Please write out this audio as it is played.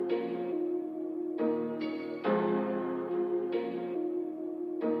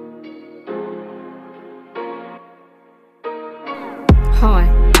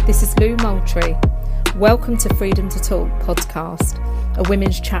Hi, this is Lou Moultrie. Welcome to Freedom to Talk podcast, a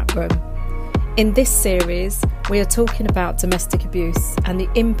women's chat room. In this series, we are talking about domestic abuse and the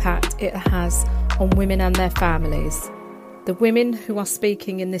impact it has on women and their families. The women who are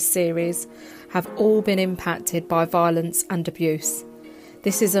speaking in this series have all been impacted by violence and abuse.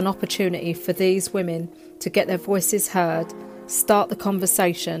 This is an opportunity for these women to get their voices heard, start the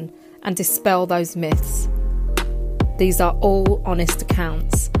conversation, and dispel those myths. These are all honest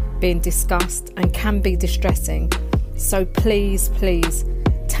accounts being discussed and can be distressing. So please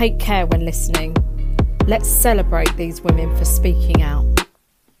take care when listening. Let's celebrate these women for speaking out.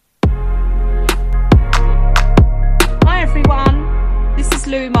 Hi everyone, this is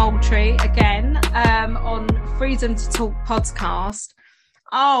Lou Moultrie again on Freedom to Talk podcast.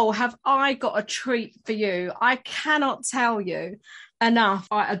 Oh, have I got a treat for you? I cannot tell you enough.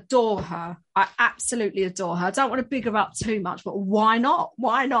 I adore her. I absolutely adore her. I don't want to big her up too much, but why not?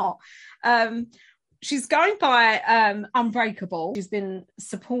 Why not? She's going by Unbreakable. She's been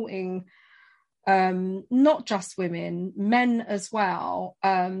supporting not just women, men as well,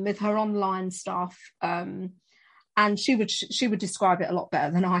 with her online stuff. And she would describe it a lot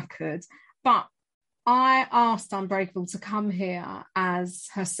better than I could. But I asked Unbreakable to come here as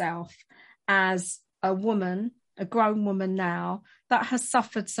herself, as a woman, a grown woman now, that has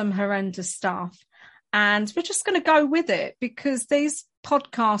suffered some horrendous stuff. And we're just going to go with it because these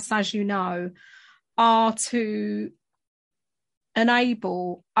podcasts, as you know, are to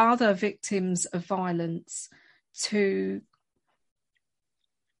enable other victims of violence to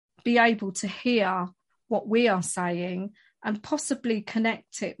be able to hear what we are saying and possibly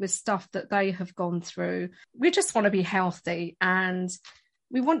connect it with stuff that they have gone through. We just want to be healthy and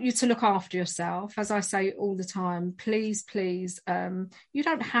we want you to look after yourself. As I say all the time, please, you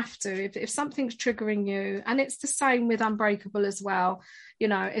don't have to. If something's triggering you, and it's the same with Unbreakable as well, you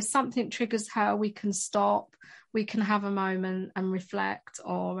know, if something triggers her, we can stop, we can have a moment and reflect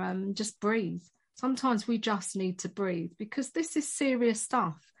or just breathe. Sometimes we just need to breathe because this is serious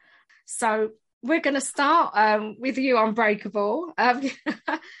stuff. So we're going to start with you, Unbreakable. And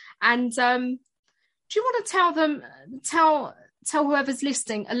do you want to tell whoever's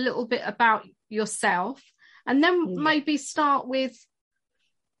listening a little bit about yourself? And then maybe start with,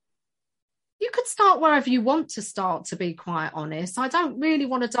 you could start wherever you want to start, to be quite honest. I don't really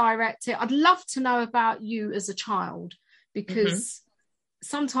want to direct it. I'd love to know about you as a child, because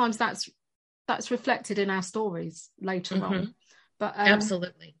sometimes that's reflected in our stories later on. But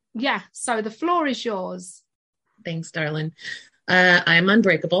absolutely. Yeah, so the floor is yours. Thanks, darling. I'm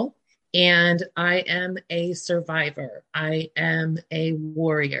Unbreakable, and I am a survivor. I am a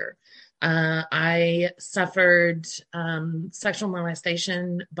warrior. I suffered sexual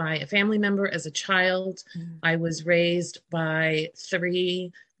molestation by a family member as a child. I was raised by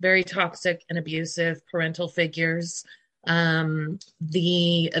 3 very toxic and abusive parental figures.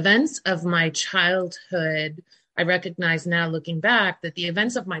 The events of my childhood, I recognize now looking back that the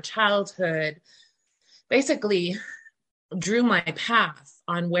events of my childhood basically drew my path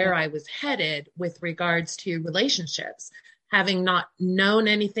on where I was headed with regards to relationships. Having not known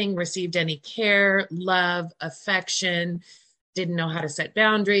anything, received any care, love, affection, didn't know how to set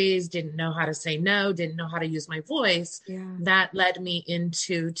boundaries, didn't know how to say no, didn't know how to use my voice. That led me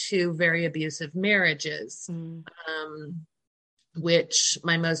into 2 very abusive marriages. Which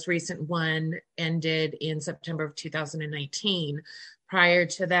my most recent one ended in September of 2019. Prior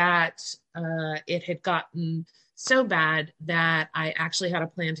to that, it had gotten so bad that I actually had a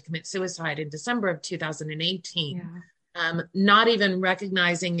plan to commit suicide in December of 2018. Not even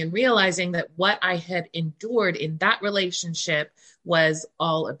recognizing and realizing that what I had endured in that relationship was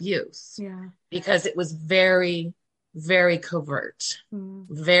all abuse. Because it was very, very covert,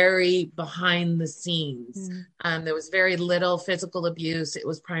 very behind the scenes. There was very little physical abuse. It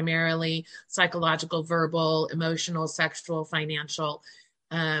was primarily psychological, verbal, emotional, sexual, financial.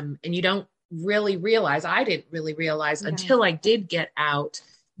 And you don't really realize, I didn't really realize until I did get out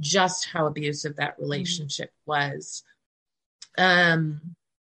just how abusive that relationship was.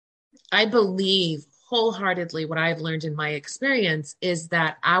 I believe wholeheartedly what I've learned in my experience is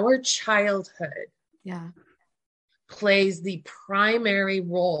that our childhood plays the primary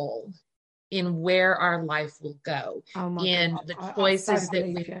role in where our life will go, in the choices that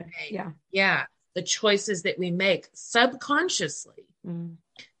we make. The choices that we make subconsciously.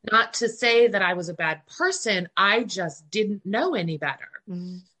 Not to say that I was a bad person, I just didn't know any better.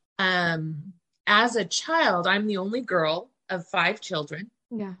 As a child, I'm the only girl of 5 children.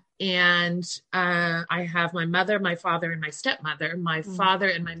 Yeah. And I have my mother, my father, and my stepmother. My father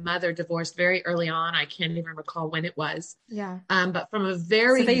and my mother divorced very early on. I can't even recall when it was. Yeah. But from a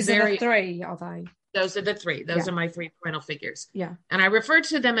very, so these very... are the three, are they? Those are the three. Those are my three parental figures. Yeah. And I refer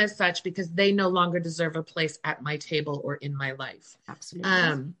to them as such because they no longer deserve a place at my table or in my life.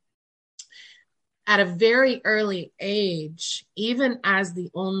 Absolutely. At a very early age, even as the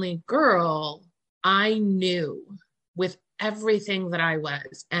only girl, I knew with everything that I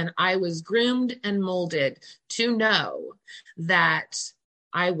was, and I was groomed and molded to know that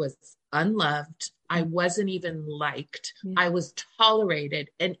I was unloved. I wasn't even liked. I was tolerated.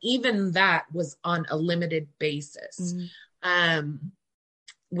 And even that was on a limited basis.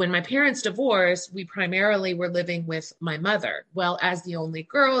 When my parents divorced, we primarily were living with my mother. Well, as the only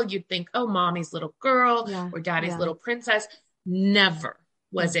girl, you'd think, oh, mommy's little girl or daddy's little princess. Never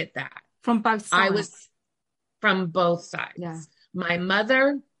was it that. From both sides. I was from both sides. Yeah. My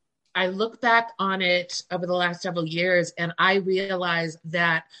mother, I look back on it over the last several years, and I realized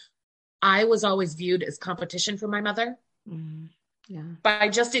that I was always viewed as competition for my mother. By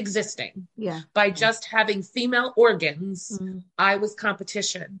just existing. By just having female organs, I was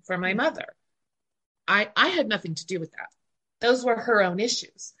competition for my mother. I had nothing to do with that. Those were her own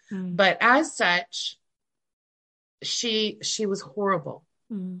issues. But as such, she was horrible.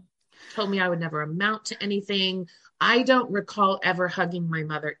 Told me I would never amount to anything. I don't recall ever hugging my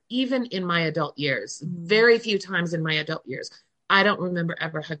mother, even in my adult years. Very few times in my adult years. I don't remember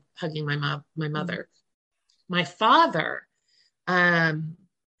ever hugging my mother. My father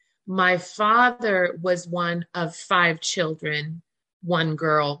was one of 5 children, 1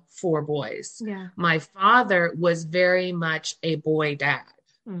 girl, 4 boys. My father was very much a boy dad.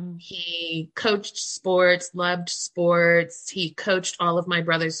 He coached sports, loved sports. He coached all of my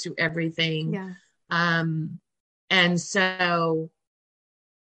brothers through everything. And so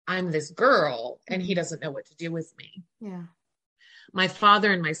I'm this girl and he doesn't know what to do with me. My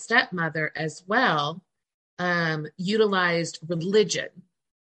father and my stepmother as well utilized religion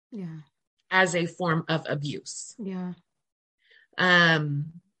as a form of abuse.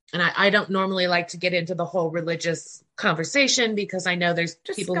 And I don't normally like to get into the whole religious conversation because I know there's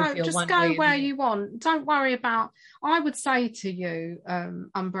people who feel one way. Just go where you want. Don't worry about, I would say to you,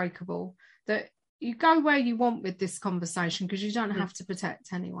 Unbreakable, that you go where you want with this conversation because you don't have to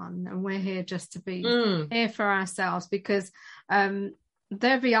protect anyone. And we're here just to be here for ourselves because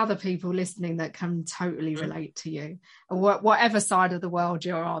there'll be other people listening that can totally relate to you, or whatever side of the world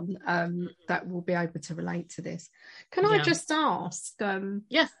you're on, that will be able to relate to this. Can I just ask,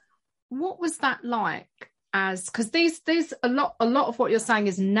 what was that like? Because these a lot of what you're saying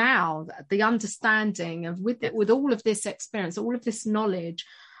is now the understanding of with all of this experience, all of this knowledge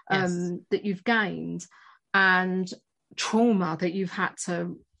that you've gained, and trauma that you've had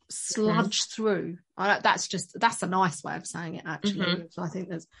to sludge through. That's a nice way of saying it, actually. So I think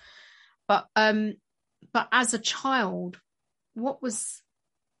there's, but as a child, what was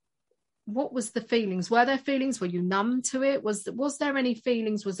the feelings? Were there feelings? Were you numb to it? Was there any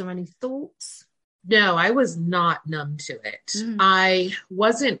feelings? Was there any thoughts? No, I was not numb to it. I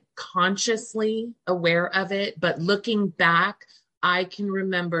wasn't consciously aware of it, but looking back, I can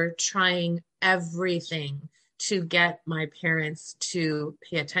remember trying everything to get my parents to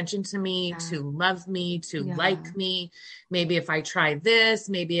pay attention to me, to love me, to like me. Maybe if I try this,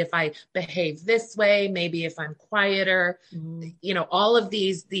 maybe if I behave this way, maybe if I'm quieter, all of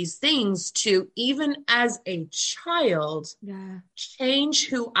these things to, even as a child, change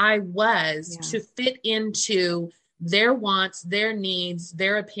who I was to fit into their wants, their needs,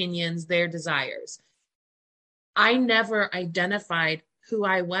 their opinions, their desires. I never identified who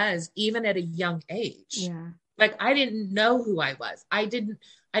I was, even at a young age. Like, I didn't know who I was. I didn't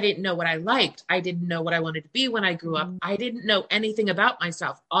know what I liked. I didn't know what I wanted to be when I grew up. I didn't know anything about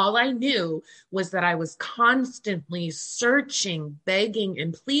myself. All I knew was that I was constantly searching, begging,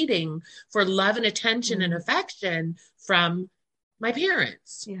 and pleading for love and attention and affection from my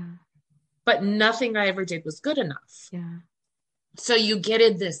parents. But nothing I ever did was good enough. So you get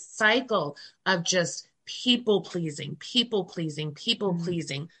in this cycle of just people pleasing, doing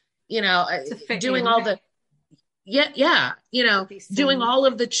all the doing all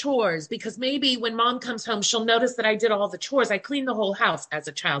of the chores, because maybe when mom comes home, she'll notice that I did all the chores. I cleaned the whole house, as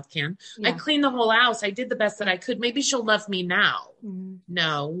a child can. I cleaned the whole house. I did the best that I could. Maybe she'll love me now.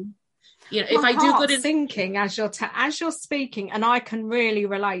 No. If I do good in thinking as you're speaking, and I can really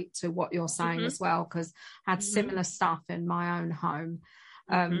relate to what you're saying as well, because I had similar stuff in my own home.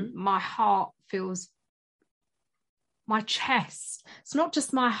 My heart feels, my chest, it's not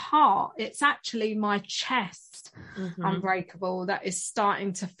just my heart, it's actually my chest Unbreakable, that is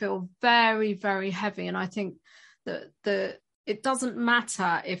starting to feel very, very heavy. And I think that it doesn't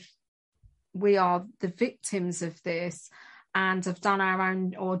matter if we are the victims of this and have done our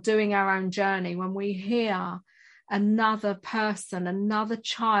own or doing our own journey. When we hear another person, another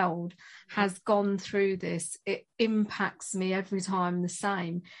child has gone through this, it impacts me every time the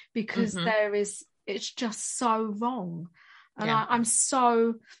same, because it's just so wrong. And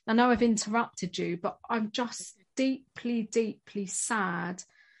I know I've interrupted you, but I'm just deeply, deeply sad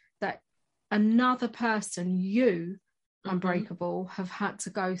that another person, you, Unbreakable, have had to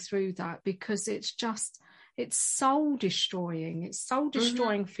go through that, because it's soul destroying. It's soul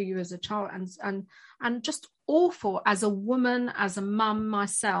destroying for you as a child, and just awful as a woman, as a mum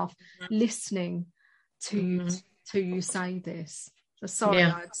myself, listening to you say this. So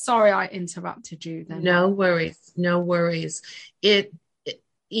sorry I interrupted you then. No worries.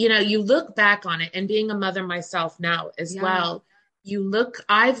 You look back on it, and being a mother myself now as well,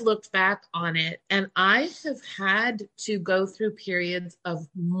 I've looked back on it, and I have had to go through periods of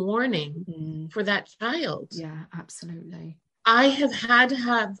mourning for that child. Yeah, absolutely. I have had to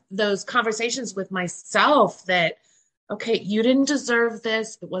have those conversations with myself that, okay, you didn't deserve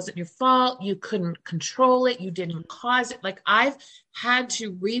this. It wasn't your fault. You couldn't control it. You didn't cause it. Like, I've had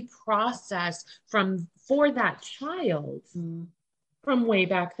to reprocess for that child from way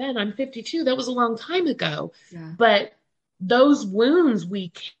back then. I'm 52. That was a long time ago. Yeah. But those wounds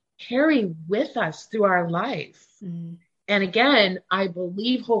we carry with us through our life. And again, I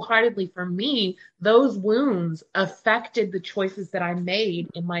believe wholeheartedly, for me, those wounds affected the choices that I made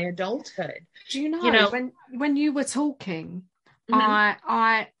in my adulthood. Do you know when you were talking,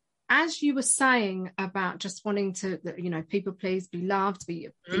 I as you were saying about just wanting to, people please, be loved,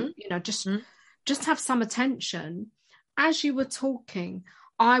 just have some attention. As you were talking,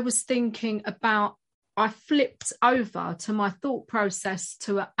 I was thinking about, I flipped over to my thought process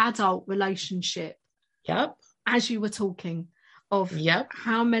to an adult relationship. Yep. As you were talking of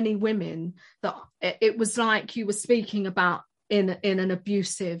how many women that it was like you were speaking about in an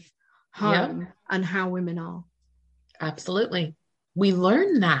abusive home and how women are. Absolutely. We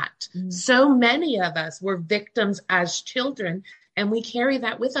learn that. So many of us were victims as children, and we carry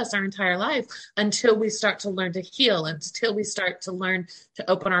that with us our entire life until we start to learn to heal, until we start to learn to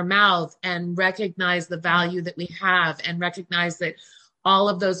open our mouth and recognize the value that we have, and recognize that all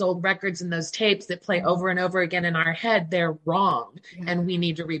of those old records and those tapes that play over and over again in our head, they're wrong, and we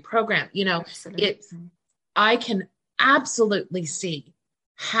need to reprogram. I can absolutely see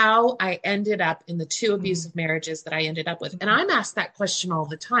how I ended up in the 2 abusive marriages that I ended up with. And I'm asked that question all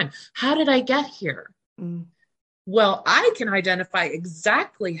the time. How did I get here? Well, I can identify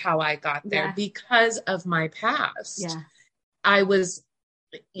exactly how I got there because of my past. Yeah. I was,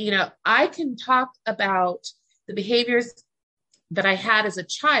 I can talk about the behaviors that I had as a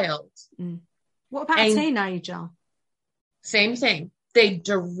child. What about a teenager? Same thing. They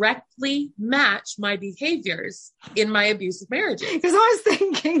directly match my behaviors in my abusive marriages. Because I was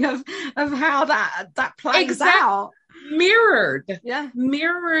thinking of how that plays out. Mirrored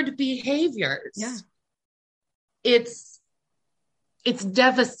behaviors. Yeah. It's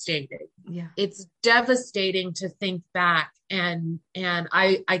devastating. Yeah. It's devastating to think back. And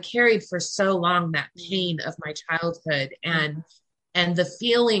I carried for so long that pain of my childhood, and the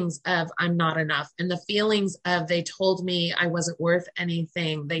feelings of I'm not enough, and the feelings of they told me I wasn't worth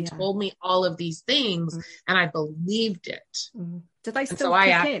anything. They told me all of these things, and I believed it. Did they still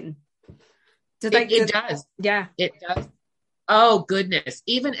kick in? It does. Yeah. It does. Oh, goodness.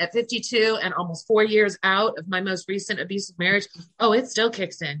 Even at 52 and almost 4 years out of my most recent abusive marriage, it still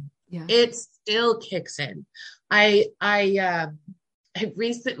kicks in. Yeah. It still kicks in. I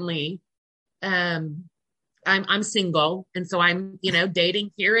recently, I'm single, and so I'm,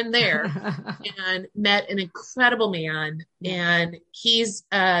 dating here and there, and met an incredible man, and he's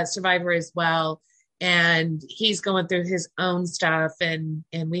a survivor as well. And he's going through his own stuff. And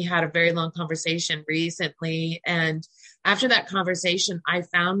we had a very long conversation recently. And after that conversation, I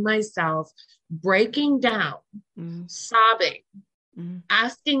found myself breaking down, sobbing,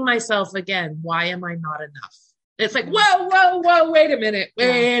 asking myself again, why am I not enough? It's like, whoa, wait a minute.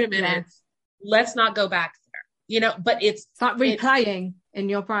 Yeah. Let's not go back there, but it's like replaying in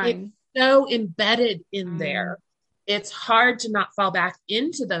your brain. It's so embedded in there. It's hard to not fall back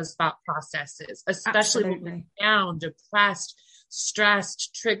into those thought processes, especially when we're down, depressed,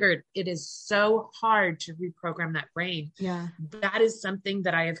 stressed, triggered. It is so hard to reprogram that brain. Yeah. That is something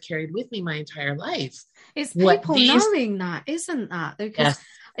that I have carried with me my entire life. It's people knowing that, isn't that? Because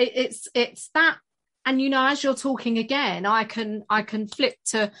it's that. And, as you're talking again, I can flip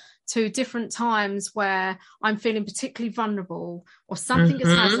to to different times where I'm feeling particularly vulnerable, or something has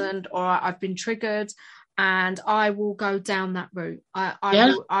happened, or I've been triggered, and I will go down that route.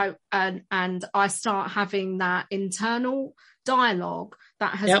 And I start having that internal dialogue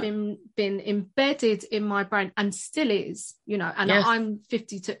that has been embedded in my brain, and still is, you know. And I'm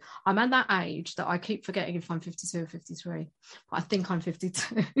 52. I'm at that age that I keep forgetting if I'm 52 or 53, but I think I'm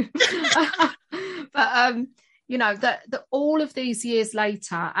 52. But you know, that all of these years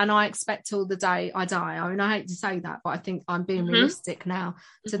later, and I expect till the day I die. I mean, I hate to say that, but I think I'm being realistic now.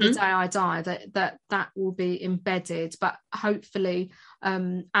 To the day I die, that will be embedded. But hopefully,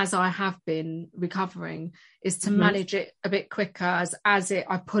 as I have been recovering, is to manage it a bit quicker.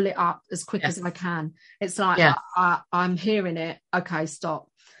 I pull it up as quick as I can. It's like I'm hearing it. Okay, stop,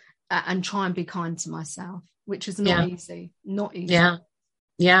 and try and be kind to myself, which is not easy. Not easy.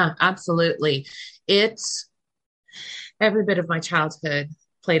 Yeah, absolutely. It's every bit of my childhood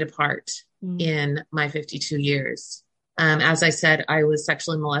played a part in my 52 years. As I said, I was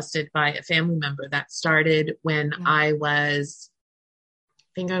sexually molested by a family member. That started when I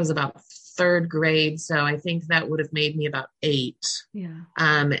think I was about third grade. So I think that would have made me about 8.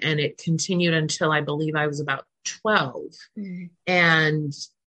 And it continued until I believe I was about 12. And,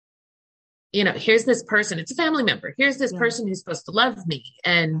 you know, here's this person, it's a family member. Here's this person who's supposed to love me.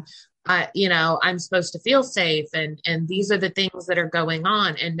 And you know, I'm supposed to feel safe, and these are the things that are going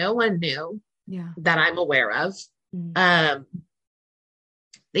on, and no one knew that I'm aware of.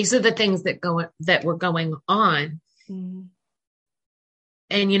 These are the things that were going on. And,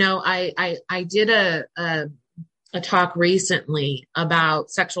 you know, I did a talk recently about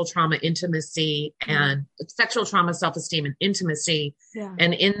sexual trauma, intimacy, and sexual trauma, self-esteem, and intimacy.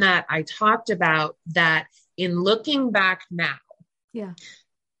 And in that, I talked about that in looking back now,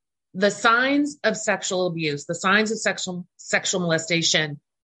 the signs of sexual abuse, the signs of sexual molestation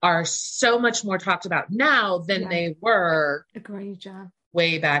are so much more talked about now than they were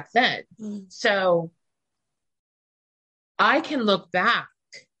way back then. So I can look back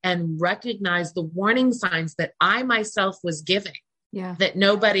and recognize the warning signs that I myself was giving that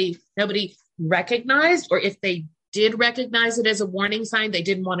nobody recognized, or if they did recognize it as a warning sign, they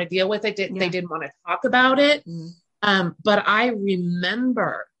didn't want to deal with it. They didn't want to talk about it. But I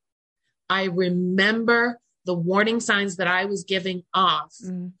remember the warning signs that I was giving off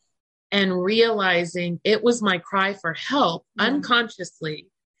and realizing it was my cry for help unconsciously,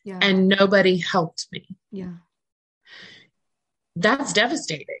 and nobody helped me. That's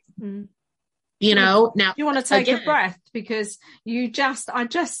devastating. You know, now you want to take a breath, because I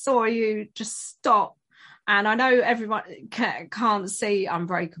just saw you just stop. And I know everyone can't see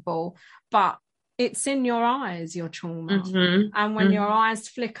Unbreakable, but it's in your eyes, your trauma. And when your eyes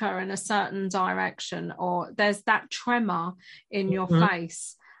flicker in a certain direction, or there's that tremor in your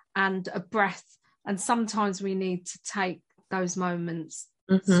face, and a breath. And sometimes we need to take those moments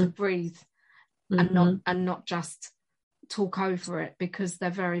to breathe and not just talk over it, because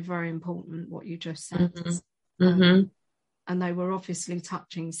they're very, very important, what you just said. And they were obviously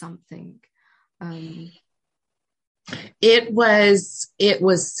touching something. It was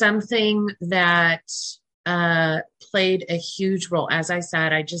something that played a huge role. As I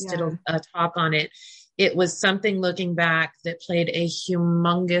said, I just did a talk on it. It was something, looking back, that played a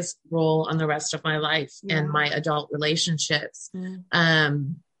humongous role on the rest of my life and my adult relationships.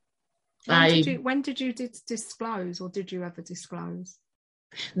 When did you disclose, or did you ever disclose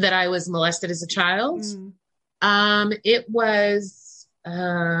that I was molested as a child? It was,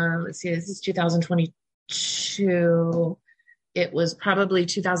 let's see, this is 2022. It was probably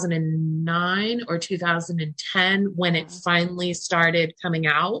 2009 or 2010 when it finally started coming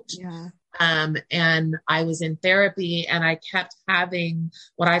out. And I was in therapy, and I kept having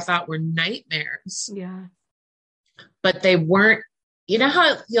what I thought were nightmares. But they weren't. You know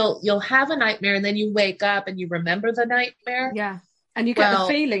how you'll have a nightmare, and then you wake up and you remember the nightmare? And you get the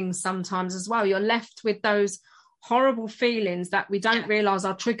feelings sometimes as well. You're left with those horrible feelings that we don't realize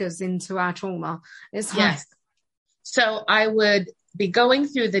are triggers into our trauma. It's So I would be going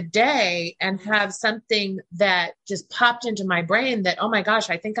through the day and have something that just popped into my brain that, oh my gosh,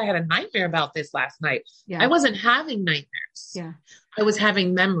 I think I had a nightmare about this last night. I wasn't having nightmares. I was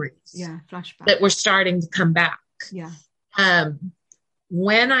having memories. Flashbacks that were starting to come back.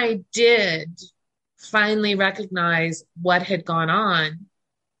 When I did finally recognize what had gone on,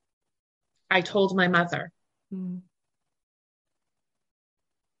 I told my mother. And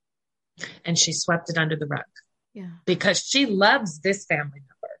she swept it under the rug. Because she loves this family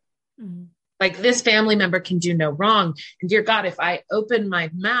member. Like this family member can do no wrong. And dear God, if I open my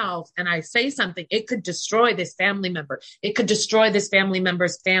mouth and I say something, it could destroy this family member. It could destroy this family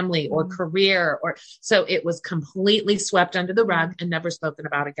member's family or career. So it was completely swept under the rug and never spoken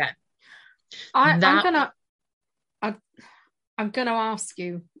about again. I'm gonna ask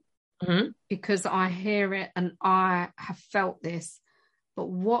you, because I hear it and I have felt this, but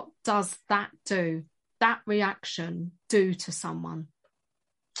what does that reaction do to someone?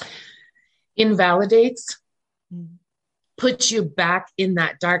 Invalidates, puts you back in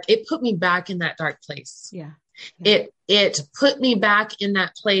that dark. It put me back in that dark place. Yeah. It put me back in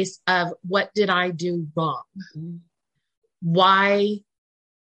that place of, what did I do wrong? Why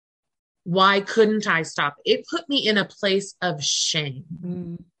couldn't I stop? It put me in a place of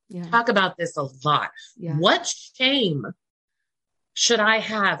shame. Talk about this a lot. What shame should I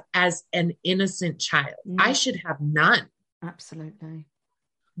have as an innocent child? I should have none. Absolutely.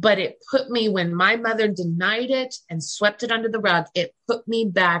 But it put me, when my mother denied it and swept it under the rug, it put me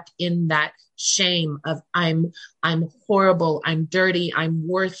back in that shame of I'm horrible, I'm dirty, I'm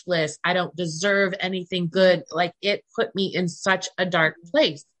worthless, I don't deserve anything good. Like, it put me in such a dark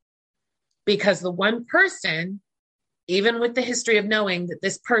place, because the one person, even with the history of knowing that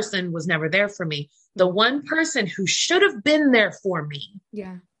this person was never there for me, the one person who should have been there for me,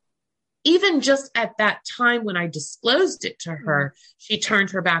 even just at that time when I disclosed it to her, she turned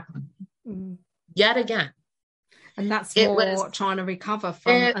her back on me yet again. And that's more trying to recover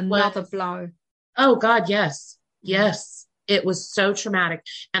from another blow. Oh God, yes. Yes. It was so traumatic.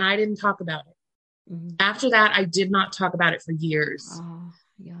 And I didn't talk about it. After that, I did not talk about it for years. Oh,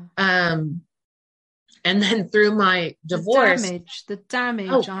 yeah. And then through my divorce, the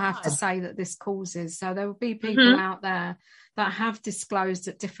damage I have to say that this causes. So there will be people out there that have disclosed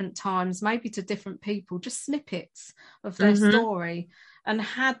at different times, maybe to different people, just snippets of their story, and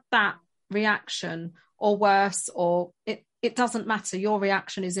had that reaction, or worse, or it doesn't matter. Your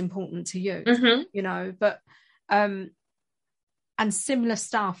reaction is important to you, you know, but, and similar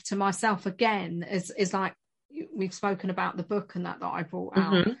stuff to myself again is like, we've spoken about the book and that I brought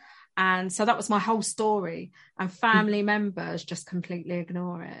out. And so that was my whole story, and family members just completely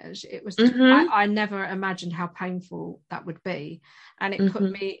ignore it. It was, I never imagined how painful that would be. And it put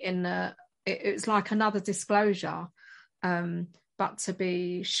me in it was like another disclosure, but to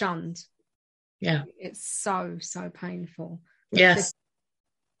be shunned. Yeah. It's so painful. Yes.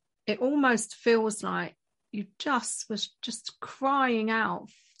 It almost feels like you was just crying out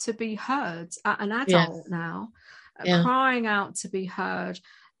to be heard at an adult now, crying out to be heard,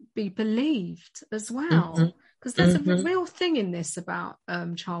 be believed as well, because there's a real thing in this about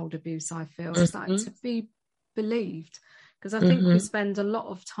child abuse. I feel it's like to be believed, because I think we spend a lot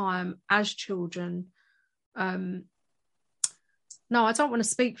of time as children. No, I don't want to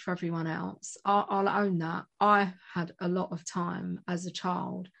speak for everyone else. I'll own that. I had a lot of time as a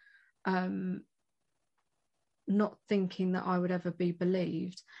child not thinking that I would ever be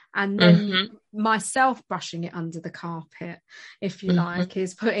believed, and then myself brushing it under the carpet, if you like,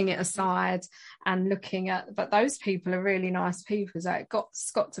 is putting it aside and looking at, but those people are really nice people, so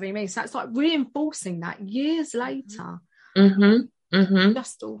it's got to be me. So it's like reinforcing that years later.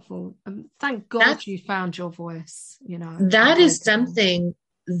 Just awful. Thank God you found your voice, you know. That is something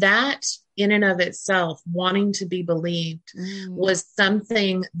that in and of itself, wanting to be believed was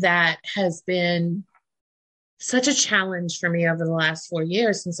something that has been such a challenge for me over the last 4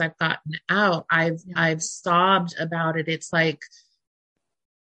 years since I've gotten out. I've sobbed about it. It's like,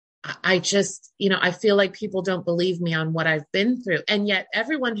 I just, you know, I feel like people don't believe me on what I've been through. And yet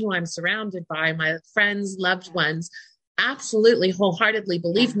everyone who I'm surrounded by, my friends, loved ones, absolutely wholeheartedly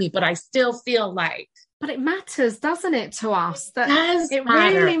believe me, but I still feel like. But it matters, doesn't it, to us? That it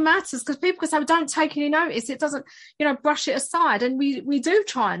matter. Really matters, because people can say, well, don't take any notice. It doesn't, you know, brush it aside. And we do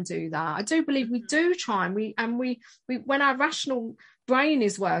try and do that. I do believe we do try, and we when our rational brain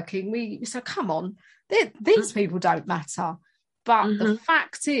is working, we say, come on, these people don't matter. But the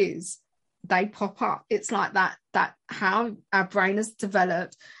fact is, they pop up. It's like that how our brain has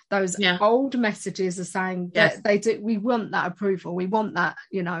developed. Those old messages are saying that they do. We want that approval. We want that,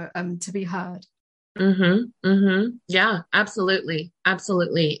 you know, to be heard. Yeah, absolutely.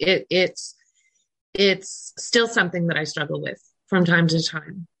 It's still something that I struggle with from time to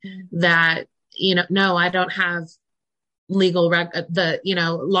time, that, you know, no, I don't have legal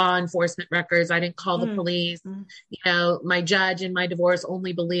law enforcement records. I didn't call the police. You know, my judge in my divorce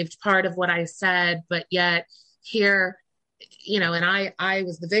only believed part of what I said, but yet here, you know, and I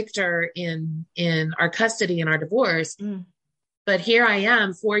was the victor in our custody and our divorce. But here I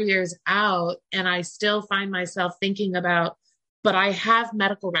am 4 years out, and I still find myself thinking about but I have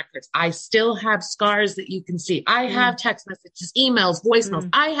medical records. I still have scars that you can see. I have text messages, emails, voicemails.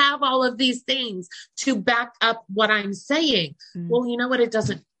 I have all of these things to back up what I'm saying. Well, you know what?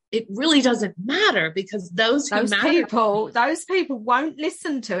 It really doesn't matter, because those people won't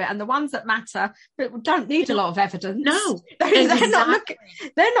listen to it. And the ones that matter don't need a lot of evidence. No,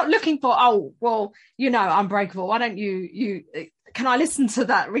 they're not looking for, oh, well, Unbreakable. Why don't you can I listen to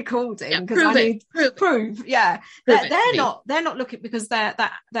that recording? Because I need proof. Yeah. They're not looking, because they're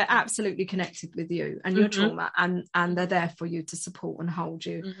absolutely connected with you and your trauma, and they're there for you to support and hold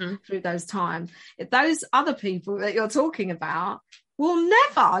you through those times. If those other people that you're talking about will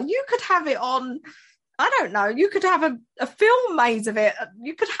never, you could have it on, I don't know, you could have a film made of it,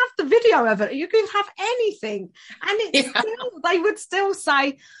 you could have the video of it, you could have anything, and they would still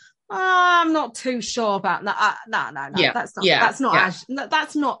say, I'm not too sure about that. No,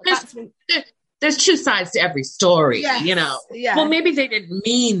 there's two sides to every story, Yeah. Well, maybe they didn't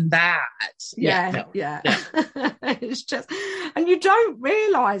mean that. Yeah. It's just, and you don't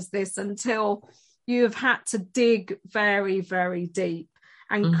realize this until you've had to dig very, very deep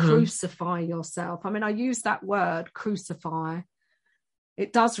and crucify yourself. I mean, I use that word, crucify.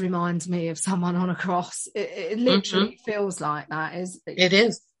 It does remind me of someone on a cross. It literally feels like that. It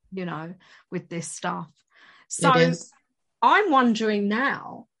is. With this stuff. So I'm wondering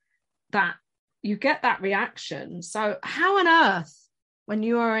now that you get that reaction. So how on earth, when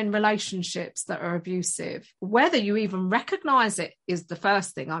you are in relationships that are abusive, whether you even recognize it is the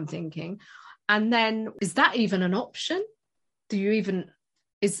first thing I'm thinking. And then, is that even an option? Do you even,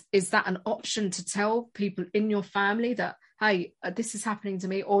 is that an option to tell people in your family that, hey, this is happening to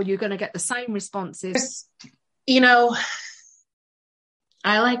me, or you're going to get the same responses?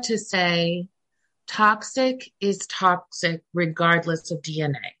 I like to say toxic is toxic regardless of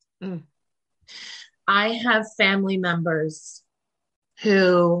DNA. I have family members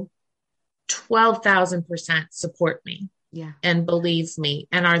who 12,000% support me. And believe me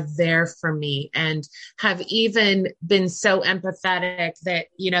and are there for me, and have even been so empathetic that,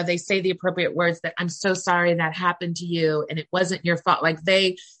 they say the appropriate words, that I'm so sorry that happened to you and it wasn't your fault. Like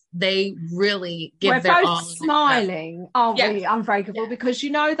they really give their all. We're both smiling, aren't we, Unbreakable? Because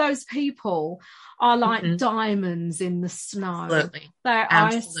those people are like diamonds in the snow. Absolutely. They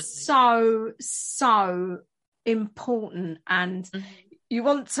are so important, and you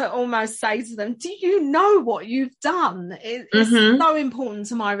want to almost say to them, do you know what you've done? It's so important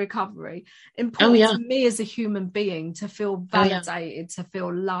to my recovery, important to me as a human being, to feel validated, to feel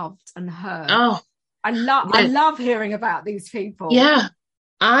loved and heard. I love hearing about these people. Yeah.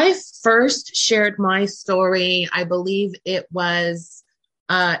 I first shared my story, I believe it was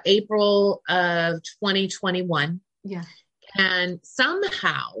April of 2021. Yeah. And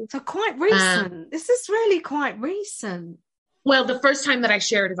somehow. So quite recent. This is really quite recent. Well, the first time that I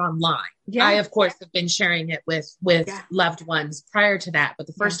shared it online, I, of course, have been sharing it with loved ones prior to that. But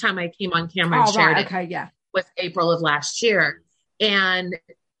the first time I came on camera and shared it was April of last year. And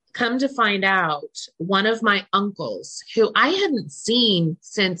come to find out, one of my uncles, who I hadn't seen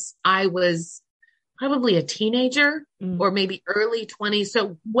since I was probably a teenager or maybe early 20s,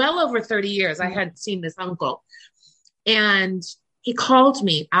 so well over 30 years, I hadn't seen this uncle. And he called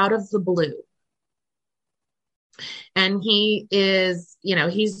me out of the blue. And he is,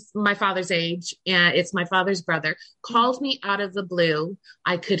 he's my father's age, and it's my father's brother, called me out of the blue.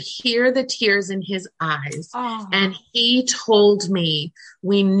 I could hear the tears in his eyes. And he told me,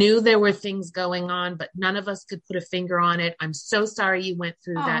 we knew there were things going on, but none of us could put a finger on it. I'm so sorry you went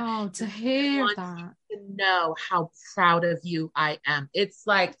through that. Oh, to hear that. To know how proud of you I am. It's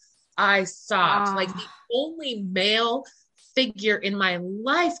like I sobbed, like the only male figure in my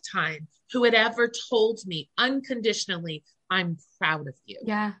lifetime who had ever told me unconditionally, I'm proud of you.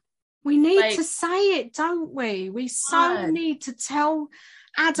 Yeah. We need to say it, don't we? We so need to tell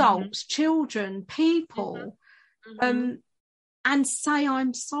adults, children, people, and say,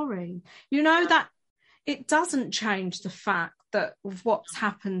 I'm sorry. That it doesn't change the fact that of what's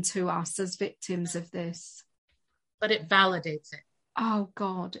happened to us as victims of this. But it validates it. Oh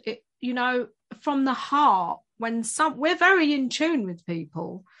God. From the heart, when we're very in tune with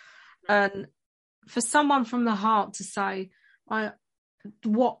people. And for someone from the heart to say,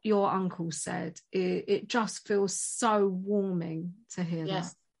 what your uncle said, it just feels so warming to hear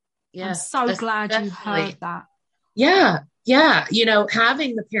that. Yes. I'm so glad you heard that. Yeah.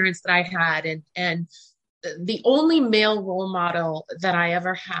 Having the parents that I had, and the only male role model that I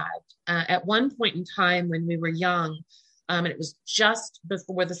ever had at one point in time when we were young, and it was just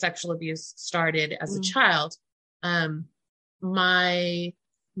before the sexual abuse started as a child, my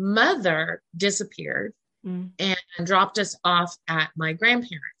mother disappeared, and dropped us off at my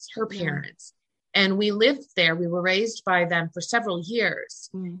grandparents, her parents. And we lived there. We were raised by them for several years.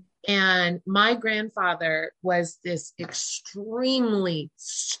 And my grandfather was this extremely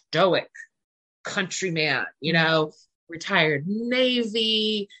stoic countryman, you know, retired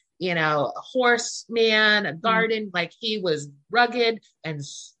Navy, you know, a horseman, a garden, like he was rugged and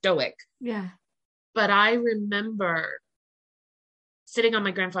stoic. Yeah. But I remember sitting on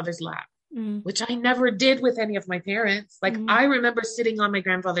my grandfather's lap, which I never did with any of my parents. Like I remember sitting on my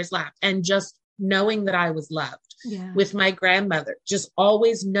grandfather's lap and just knowing that I was loved. With my grandmother, just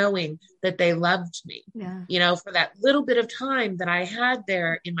always knowing that they loved me. You know, for that little bit of time that I had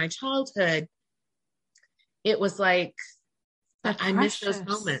there in my childhood, it was like, I miss those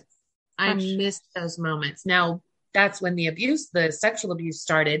moments. I missed those moments. Now, that's when the sexual abuse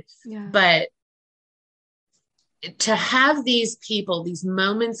started. But to have these people, these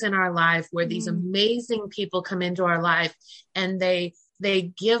moments in our life where these amazing people come into our life and they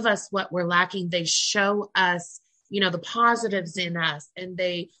give us what we're lacking. They show us, you know, the positives in us, and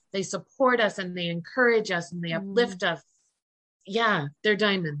they support us and they encourage us and they uplift us. Yeah, they're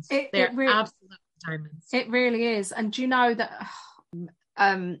diamonds. They're absolute diamonds. It really is. And do you know that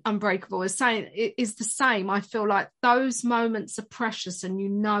Unbreakable is saying it is the same? I feel like those moments are precious, and you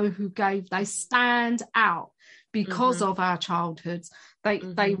know who they stand out because of our childhoods.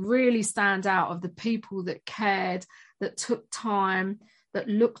 They really stand out of the people that cared, that took time, that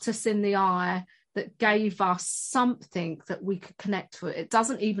looked us in the eye, that gave us something that we could connect with. It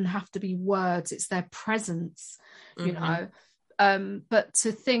doesn't even have to be words, it's their presence, you know. But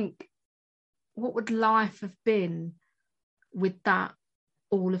to think, what would life have been with that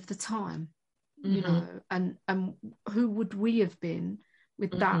all of the time, you know, and who would we have been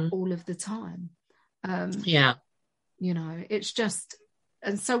with that all of the time? You know, it's just,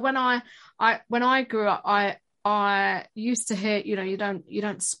 and so when I grew up, I used to hear, you know, you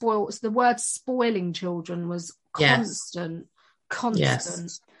don't spoil. So the word spoiling children was constant.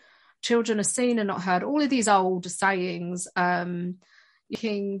 Children are seen and not heard. All of these old sayings,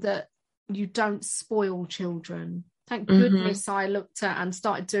 thinking that you don't spoil children. Thank goodness I looked at and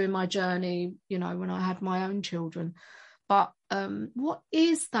started doing my journey, you know, when I had my own children. But what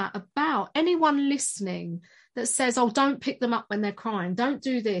is that about? Anyone listening that says, oh, don't pick them up when they're crying, don't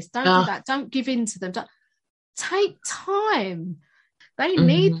do this, don't do that, don't give in to them, take time. They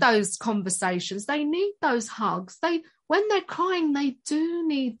need those conversations, they need those hugs. When they're crying, they do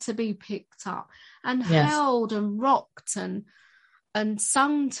need to be picked up and held and rocked and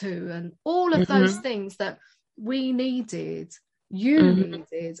sung to, and all of those things that we needed, you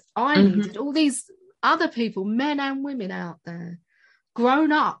needed, I needed, all these other people, men and women out there,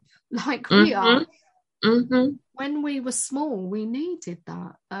 grown up like we are. When we were small, we needed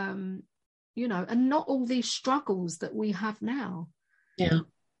that, you know, and not all these struggles that we have now. You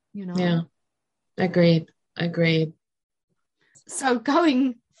know. Agreed. So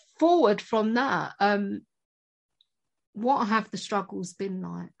going forward from that, what have the struggles been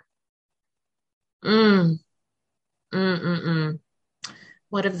like?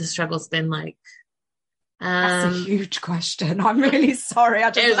 What have the struggles been like? That's a huge question. I'm really sorry.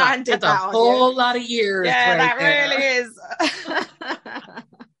 I just landed that on you. A whole lot of years. Yeah, right that really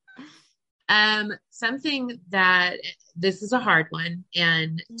is. Something that, this is a hard one.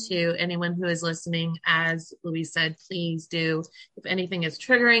 And to anyone who is listening, as Louise said, please do, if anything is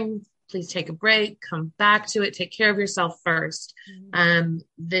triggering, please take a break, come back to it, take care of yourself first. I'm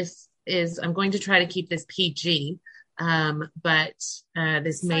going to try to keep this PG. But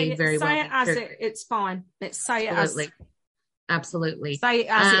this may very well say it as it's fine. Let's say absolutely say it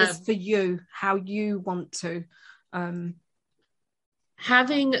as it is for you, how you want to.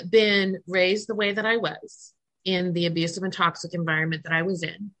 Having been raised the way that I was in the abusive and toxic environment that I was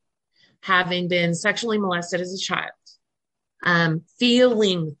in, having been sexually molested as a child,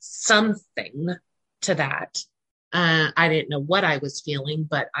 feeling something to that. I didn't know what I was feeling,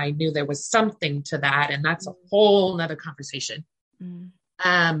 but I knew there was something to that. And that's a whole nother conversation.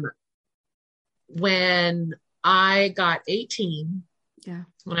 When I got 18,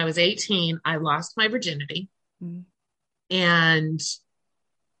 when I was 18, I lost my virginity. And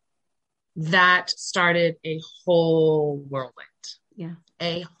that started a whole whirlwind.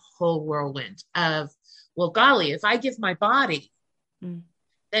 A whole whirlwind of, well, golly, if I give my body,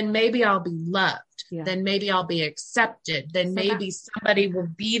 then maybe I'll be loved. Then maybe I'll be accepted. Then maybe somebody will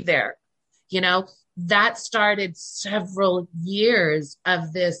be there. You know, that started several years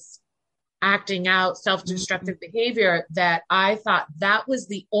of this acting out self-destructive behavior that I thought that was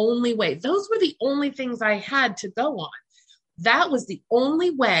the only way. Those were the only things I had to go on. that was the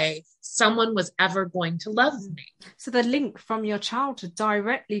only way someone was ever going to love me. So the link from your childhood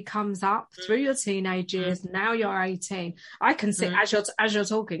directly comes up through your teenage years. Now you're 18. I can see as you're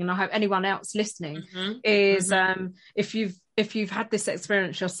talking, and I hope anyone else listening is if you've had this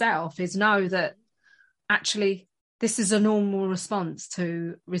experience yourself, is know that actually this is a normal response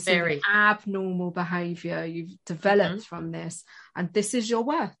to receiving abnormal behavior you've developed from this, and this is your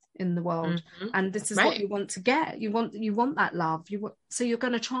worth in the world, and this is what you want to get. You want that love. So you're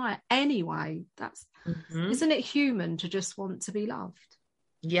going to try it anyway. That's isn't it human to just want to be loved?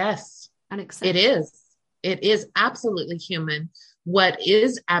 Yes, and accept it is. It is absolutely human. What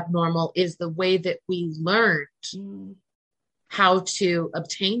is abnormal is the way that we learned how to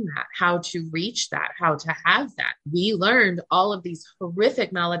obtain that, how to reach that, how to have that. We learned all of these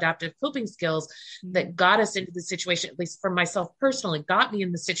horrific maladaptive coping skills that got us into the situation, at least for myself personally, got me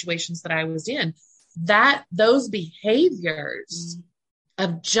in the situations that I was in. That those behaviors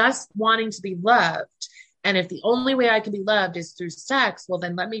of just wanting to be loved, and if the only way I can be loved is through sex, well,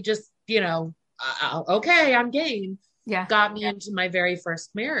 then let me just, okay, I'm game. Yeah. Got me into my very first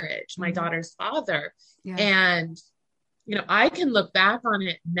marriage, my daughter's father. Yeah. And I can look back on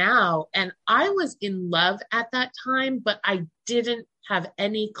it now, and I was in love at that time, but I didn't have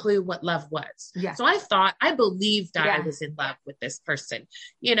any clue what love was. Yeah. So I believed I was in love with this person.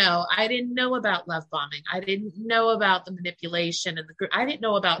 I didn't know about love bombing. I didn't know about the manipulation and the group. I didn't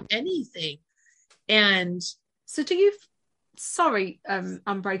know about anything. And so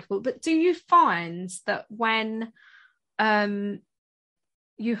Unbreakable, but do you find that when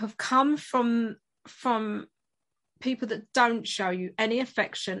you have come from people that don't show you any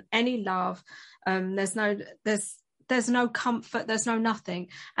affection, any love, there's no comfort, there's no nothing,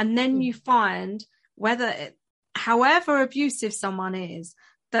 and then you find however abusive someone is,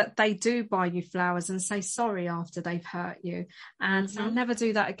 that they do buy you flowers and say sorry after they've hurt you, and I'll never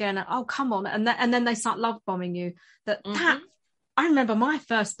do that again. Oh, come on, and then they start love bombing you. That I remember my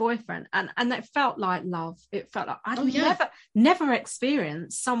first boyfriend, and it felt like love. It felt like I'd never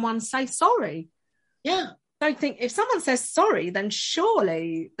experienced someone say sorry. Yeah. I think if someone says sorry, then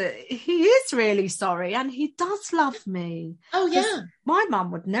surely that he is really sorry and he does love me. Oh, yeah. My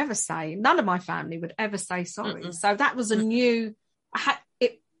mum would never say, none of my family would ever say sorry. So that was that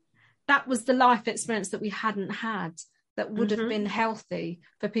was the life experience that we hadn't had, that would have been healthy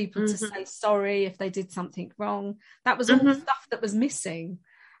for people to say sorry if they did something wrong. That was all the stuff that was missing.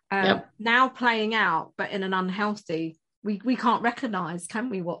 Now playing out, but in an unhealthy, we can't recognise,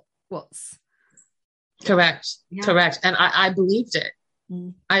 can we, what's Correct. And I believed it.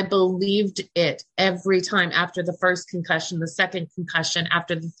 I believed it every time. After the first concussion, the second concussion,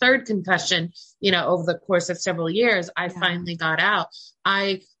 after the third concussion, over the course of several years, I finally got out.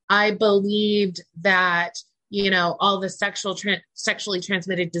 I believed that, all the sexually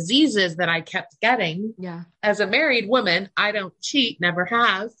transmitted diseases that I kept getting. Yeah. As a married woman, I don't cheat, never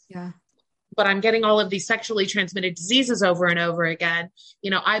have. Yeah. But I'm getting all of these sexually transmitted diseases over and over again.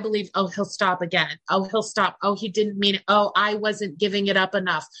 I believe, he'll stop again. Oh, he'll stop. Oh, he didn't mean it. Oh, I wasn't giving it up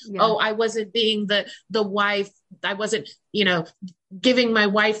enough. Yeah. Oh, I wasn't being the wife. I wasn't, giving my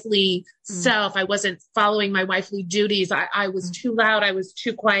wifely self. I wasn't following my wifely duties. I was too loud. I was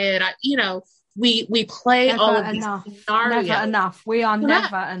too quiet. We play never all of enough. These scenarios. Never enough. We are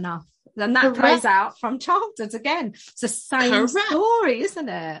never enough. And that plays out from childhood again. It's the same story, isn't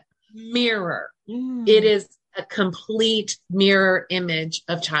it? Mirror. It is a complete mirror image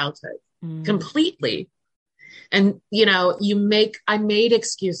of childhood. Completely. And, I made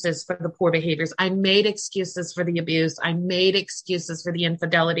excuses for the poor behaviors. I made excuses for the abuse. I made excuses for the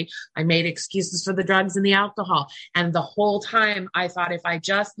infidelity. I made excuses for the drugs and the alcohol. And the whole time I thought, if I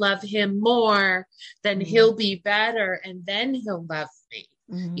just love him more, then he'll be better. And then he'll love me.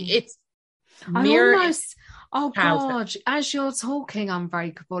 It's mirror. Oh God, as you're talking,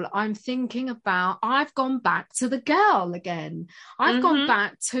 Unbreakable, I'm thinking about, I've gone back to the girl again. I've gone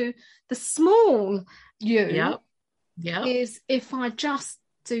back to the small you. Yep. Is if I just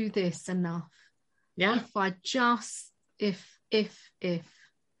do this enough. Yeah. If I just, if. It's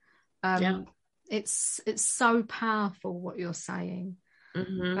so powerful what you're saying.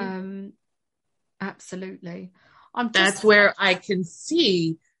 Absolutely. That's where I can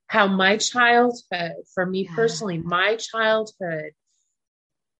see how my childhood, for me personally, my childhood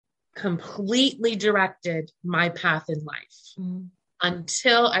completely directed my path in life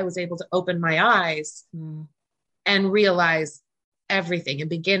until I was able to open my eyes and realize everything and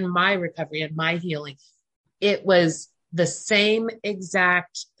begin my recovery and my healing. It was the same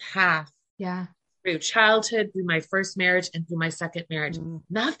exact path through childhood, through my first marriage, and through my second marriage.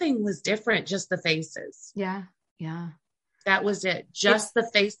 Nothing was different, just the faces. Yeah. That was it. Just the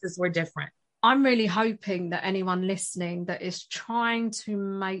faces were different. I'm really hoping that anyone listening that is trying to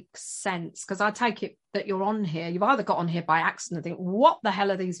make sense, because I take it that you're on here, you've either got on here by accident and think, what the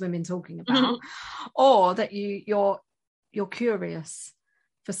hell are these women talking about? Or that you're curious.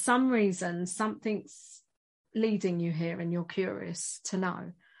 For some reason, something's leading you here and you're curious to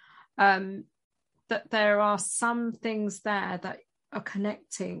know that there are some things there that are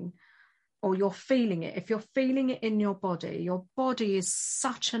connecting, or you're feeling it. If you're feeling it in your body is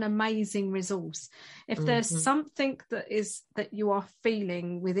such an amazing resource. If there's something that you are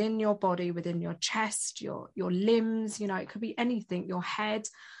feeling within your body, within your chest, your limbs, it could be anything, your head,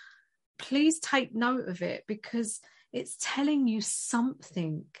 please take note of it, because it's telling you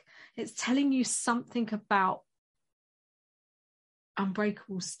something. It's telling you something about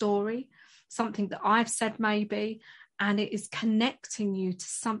Unbreakable's story, something that I've said maybe, and it is connecting you to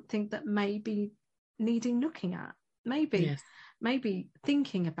something that may be needing looking at, maybe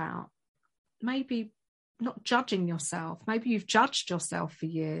thinking about, maybe not judging yourself. Maybe you've judged yourself for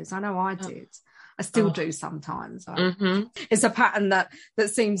years. I know I did. I still do sometimes. It's a pattern that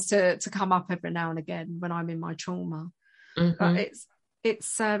seems to come up every now and again when I'm in my trauma. But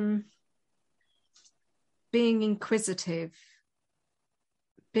it's being inquisitive,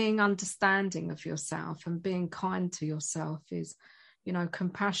 being understanding of yourself, and being kind to yourself is,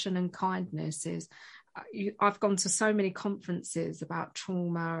 compassion and kindness is, I've gone to so many conferences about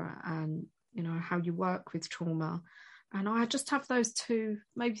trauma and, how you work with trauma. And I just have those 2,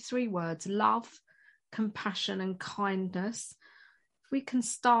 maybe 3 words: love, compassion, and kindness. If we can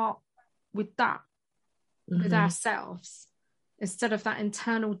start with that, with ourselves, instead of that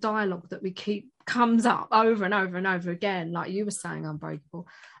internal dialogue that we keep comes up over and over and over again, like you were saying, Unbreakable,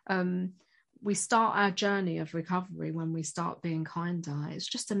 we start our journey of recovery when we start being kinder. It's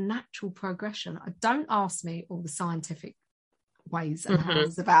just a natural progression. Don't ask me all the scientific ways and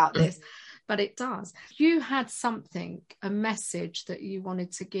hows about this, but it does. You had something, a message that you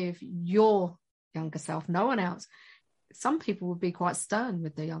wanted to give your younger self, no one else. Some people would be quite stern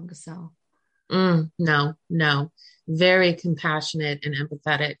with their younger self. No, very compassionate and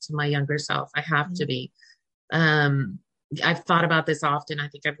empathetic to my younger self. I have to be. I've thought about this often. I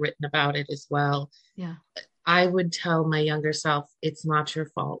think I've written about it as well. Yeah. I would tell my younger self, it's not your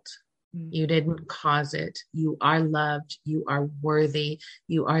fault. You didn't cause it. You are loved. You are worthy.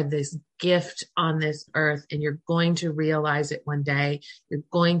 You are this gift on this earth, and you're going to realize it one day. You're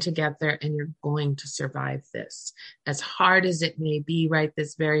going to get there, and you're going to survive this. As hard as it may be right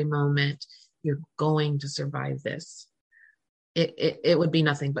this very moment, you're going to survive this. It would be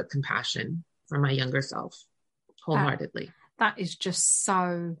nothing but compassion for my younger self, wholeheartedly. That is just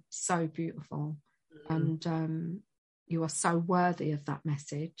so, so beautiful. And you are so worthy of that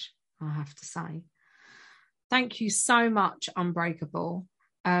message, I have to say. Thank you so much, Unbreakable.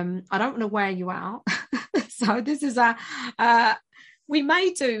 I don't want to wear you out. So this is we may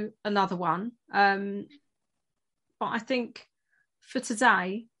do another one. But I think for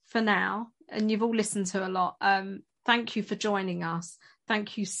today, for now, and you've all listened to a lot, thank you for joining us.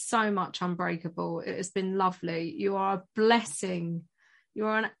 Thank you so much, Unbreakable. It has been lovely. You are a blessing. You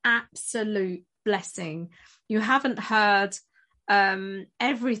are an absolute blessing. You haven't heard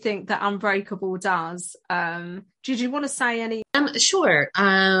everything that Unbreakable does. Did you want to say any? Sure.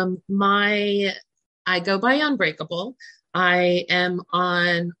 I go by Unbreakable. I am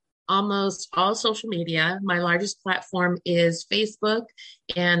on almost all social media. My largest platform is Facebook,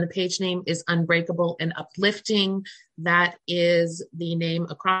 and the page name is Unbreakable and Uplifting. That is the name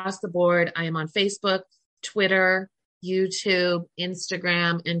across the board. I am on Facebook, Twitter, YouTube,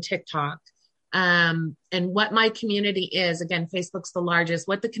 Instagram, and TikTok. And what my community is, again, Facebook's the largest.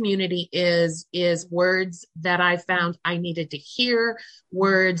 What the community is words that I found I needed to hear,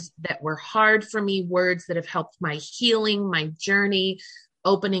 words that were hard for me, words that have helped my healing, my journey,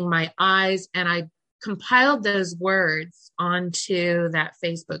 opening my eyes. And I compiled those words onto that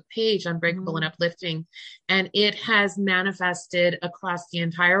Facebook page, Unbreakable and Uplifting. And it has manifested across the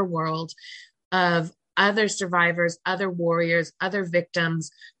entire world of other survivors, other warriors, other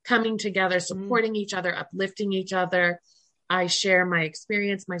victims coming together, supporting each other, uplifting each other. I share my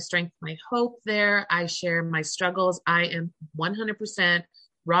experience, my strength, my hope there. I share my struggles. I am 100%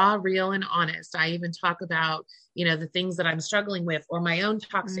 raw, real, and honest. I even talk about, the things that I'm struggling with, or my own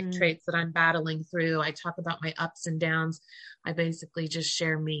toxic traits that I'm battling through. I talk about my ups and downs. I basically just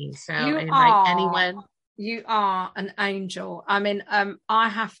share me. So I invite anyone. You are an angel. I mean, I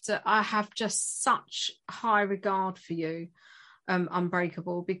have just such high regard for you,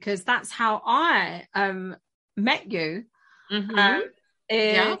 Unbreakable, because that's how I met you.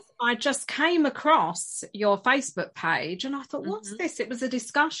 is I just came across your Facebook page and I thought, what's this? It was a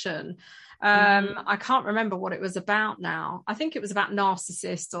discussion. I can't remember what it was about now. I think it was about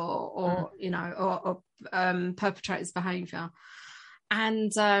narcissists or perpetrators' behavior.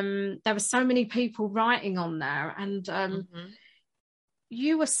 And there were so many people writing on there, and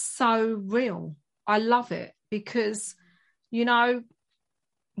you were so real. I love it because, you know,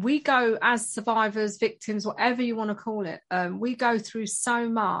 we go as survivors, victims, whatever you want to call it. We go through so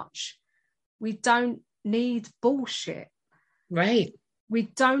much. We don't need bullshit. Right. We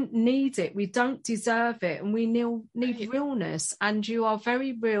don't need it. We don't deserve it. And we need realness. And you are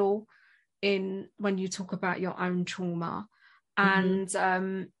very real when you talk about your own trauma.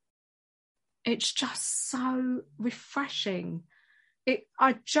 And it's just so refreshing.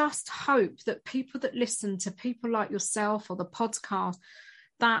 I just hope that people that listen to people like yourself or the podcast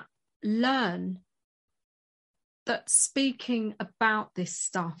that learn that speaking about this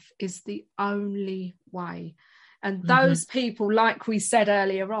stuff is the only way. And those people, like we said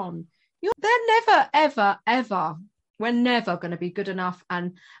earlier on, they're never, ever, ever, we're never going to be good enough,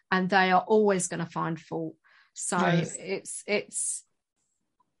 and they are always going to find fault. So it's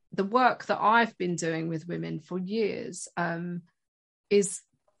the work that I've been doing with women for years is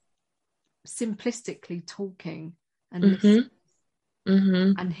simplistically talking and listening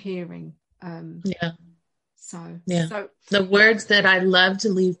and hearing. So the words that I love to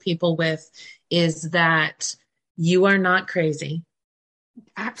leave people with is that you are not crazy.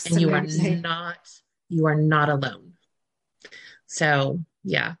 Absolutely. And you are not alone. So,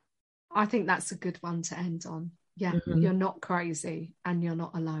 yeah. I think that's a good one to end on. Yeah, you're not crazy and you're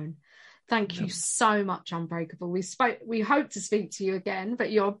not alone. Thank you so much, Unbreakable. We hope to speak to you again,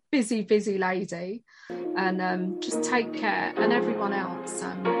 but you're a busy, busy lady. And just take care. And everyone else,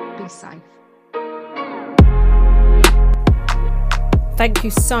 be safe. Thank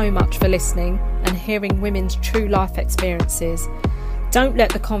you so much for listening and hearing women's true life experiences. Don't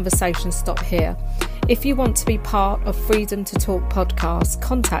let the conversation stop here. If you want to be part of Freedom to Talk podcast,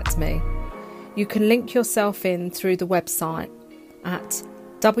 contact me. You can link yourself in through the website at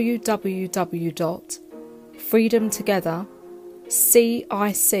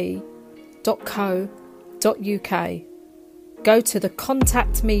www.freedomtogethercic.co.uk. Go to the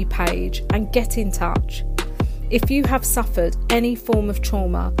Contact Me page and get in touch. If you have suffered any form of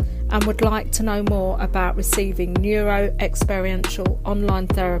trauma and would like to know more about receiving neuro-experiential online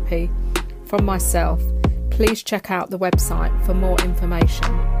therapy from myself, please check out the website for more information.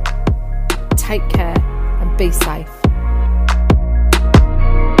 Take care and be safe.